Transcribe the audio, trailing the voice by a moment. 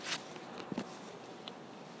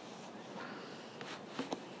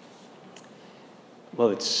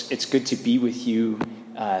Well, it's good to be with you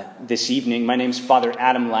this evening. My name is Father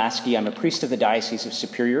Adam Lasky. I'm a priest of the Diocese of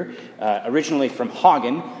Superior, originally from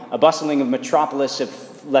Hagen, a bustling metropolis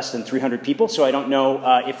of less than 300 people. So I don't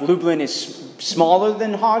know if Lublin is smaller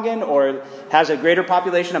than Hagen or has a greater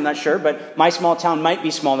population. I'm not sure, but my small town might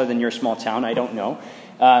be smaller than your small town. I don't know.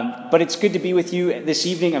 But it's good to be with you this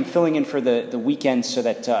evening. I'm filling in for the weekend so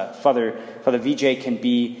that Father Vijay can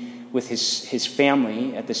be with his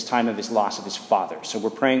family at this time of his loss of his father. So we're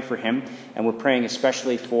praying for him, and we're praying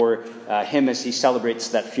especially for him as he celebrates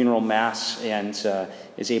that funeral mass and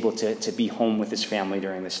is able to be home with his family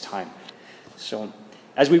during this time. So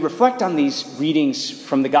as we reflect on these readings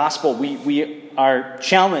from the gospel, we are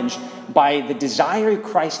challenged by the desire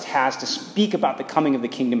Christ has to speak about the coming of the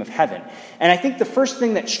kingdom of heaven. And I think the first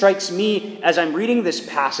thing that strikes me as I'm reading this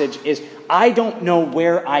passage is I don't know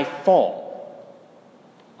where I fall.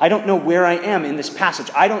 I don't know where I am in this passage.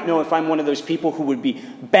 I don't know if I'm one of those people who would be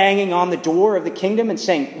banging on the door of the kingdom and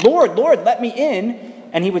saying, "Lord, Lord, let me in."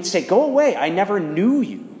 And he would say, "Go away, I never knew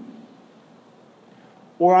you."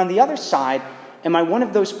 Or on the other side, am I one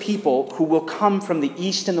of those people who will come from the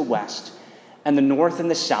east and the west and the north and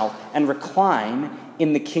the south and recline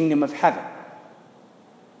in the kingdom of heaven?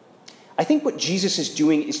 I think what Jesus is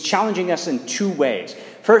doing is challenging us in two ways.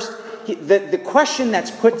 First, the question that's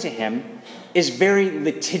put to him is very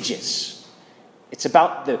litigious. It's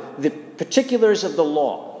about the particulars of the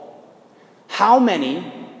law. How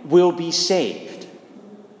many will be saved?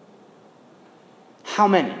 How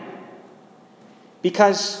many?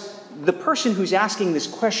 Because the person who's asking this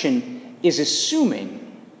question is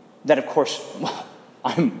assuming that, of course, well,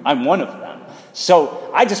 I'm one of them.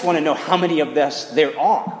 So I just want to know how many of us there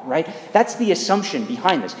are, right? That's the assumption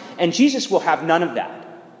behind this. And Jesus will have none of that.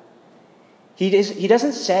 He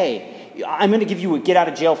doesn't say, "I'm going to give you a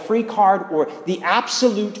get-out-of-jail-free card," or the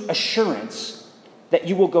absolute assurance that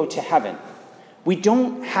you will go to heaven. We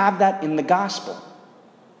don't have that in the gospel.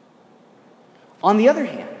 On the other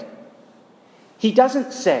hand, he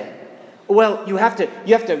doesn't say, well, you have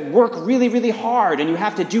to work really, really hard, and you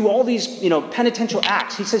have to do all these, penitential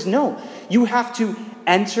acts. He says, no, you have to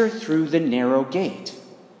enter through the narrow gate.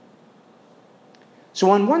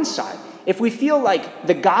 So on one side, if we feel like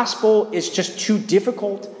the gospel is just too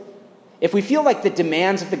difficult, if we feel like the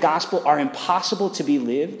demands of the gospel are impossible to be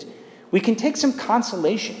lived, we can take some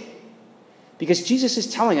consolation. Because Jesus is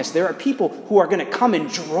telling us there are people who are going to come in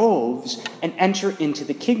droves and enter into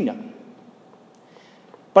the kingdom.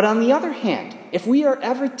 But on the other hand, if we are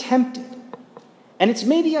ever tempted, and it's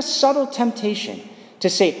maybe a subtle temptation to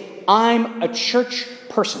say, I'm a church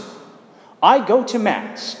person, I go to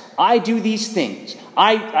Mass, I do these things,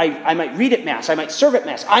 I might read at Mass, I might serve at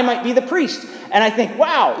Mass, I might be the priest, and I think,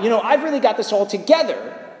 wow, I've really got this all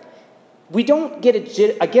together. We don't get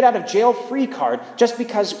a get-out-of-jail-free card just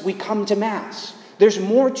because we come to Mass. There's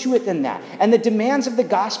more to it than that. And the demands of the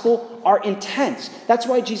gospel are intense. That's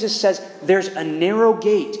why Jesus says there's a narrow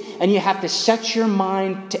gate, and you have to set your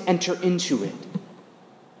mind to enter into it.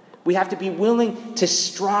 We have to be willing to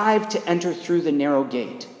strive to enter through the narrow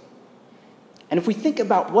gate. And if we think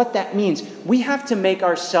about what that means, we have to make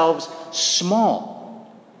ourselves small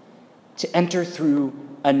to enter through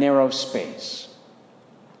a narrow space.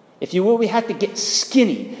 If you will, we have to get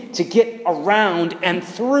skinny to get around and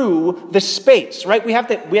through the space, right? We have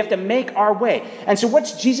to make our way. And so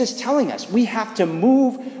what's Jesus telling us? We have to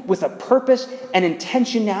move with a purpose and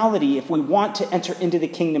intentionality if we want to enter into the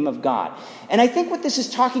kingdom of God. And I think what this is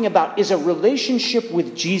talking about is a relationship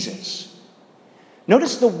with Jesus.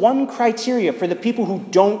 Notice the one criteria for the people who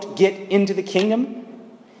don't get into the kingdom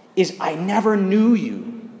is, I never knew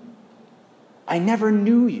you. I never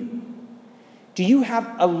knew you. Do you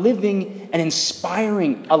have a living and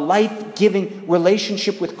inspiring, a life-giving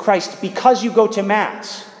relationship with Christ because you go to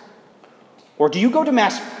Mass? Or do you go to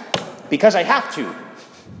Mass because I have to?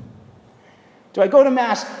 Do I go to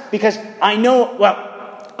Mass because I know,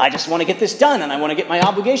 I just want to get this done and I want to get my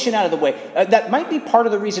obligation out of the way? That might be part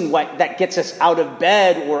of the reason why that gets us out of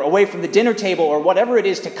bed or away from the dinner table or whatever it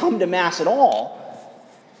is to come to Mass at all.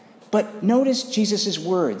 But notice Jesus'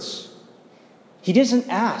 words. He doesn't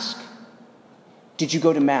ask, did you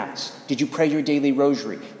go to Mass? Did you pray your daily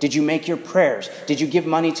rosary? Did you make your prayers? Did you give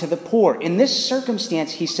money to the poor? In this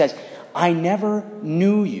circumstance, he says, I never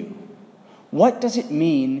knew you. What does it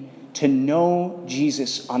mean to know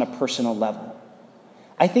Jesus on a personal level?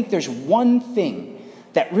 I think there's one thing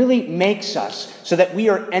that really makes us so that we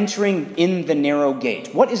are entering in the narrow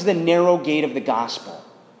gate. What is the narrow gate of the gospel?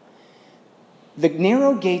 The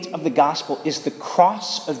narrow gate of the gospel is the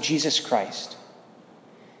cross of Jesus Christ.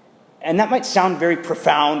 And that might sound very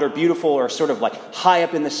profound or beautiful or sort of like high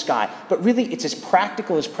up in the sky, but really it's as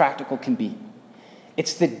practical can be.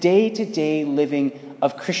 It's the day-to-day living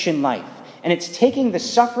of Christian life. And it's taking the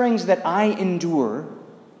sufferings that I endure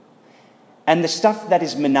and the stuff that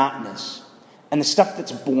is monotonous and the stuff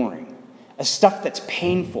that's boring, the stuff that's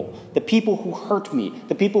painful, the people who hurt me,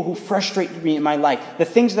 the people who frustrate me in my life, the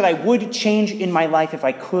things that I would change in my life if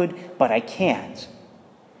I could, but I can't.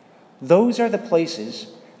 Those are the places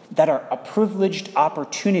that are a privileged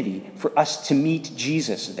opportunity for us to meet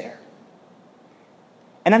Jesus there.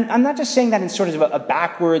 And I'm not just saying that in sort of a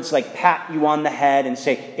backwards, like pat you on the head and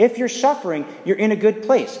say, if you're suffering, you're in a good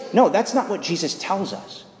place. No, that's not what Jesus tells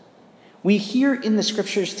us. We hear in the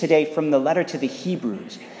scriptures today from the letter to the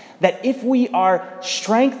Hebrews that if we are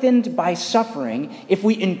strengthened by suffering, if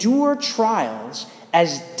we endure trials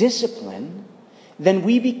as discipline, then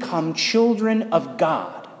we become children of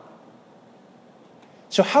God.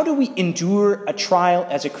 So how do we endure a trial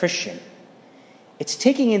as a Christian? It's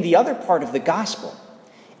taking in the other part of the gospel.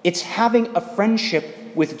 It's having a friendship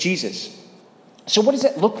with Jesus. So what does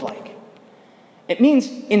that look like? It means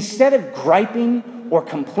instead of griping or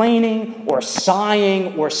complaining or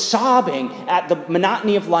sighing or sobbing at the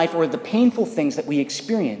monotony of life or the painful things that we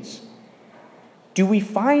experience, do we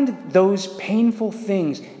find those painful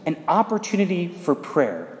things an opportunity for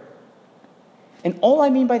prayer? And all I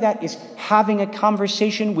mean by that is having a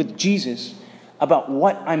conversation with Jesus about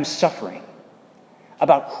what I'm suffering,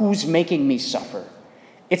 about who's making me suffer.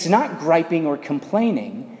 It's not griping or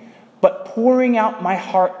complaining, but pouring out my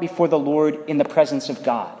heart before the Lord in the presence of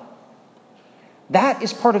God. That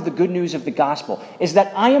is part of the good news of the gospel, is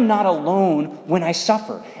that I am not alone when I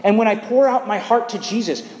suffer. And when I pour out my heart to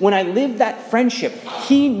Jesus, when I live that friendship,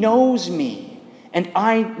 He knows me and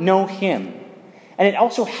I know Him. And it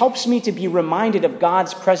also helps me to be reminded of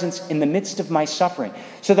God's presence in the midst of my suffering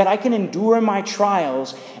so that I can endure my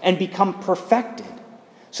trials and become perfected,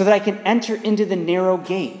 so that I can enter into the narrow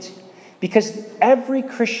gate. Because every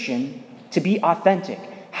Christian, to be authentic,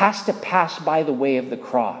 has to pass by the way of the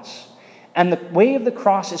cross. And the way of the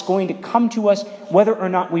cross is going to come to us whether or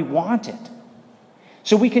not we want it.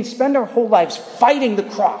 So we can spend our whole lives fighting the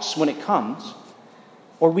cross when it comes,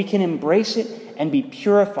 or we can embrace it and be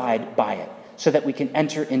purified by it, so that we can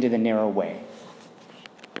enter into the narrow way.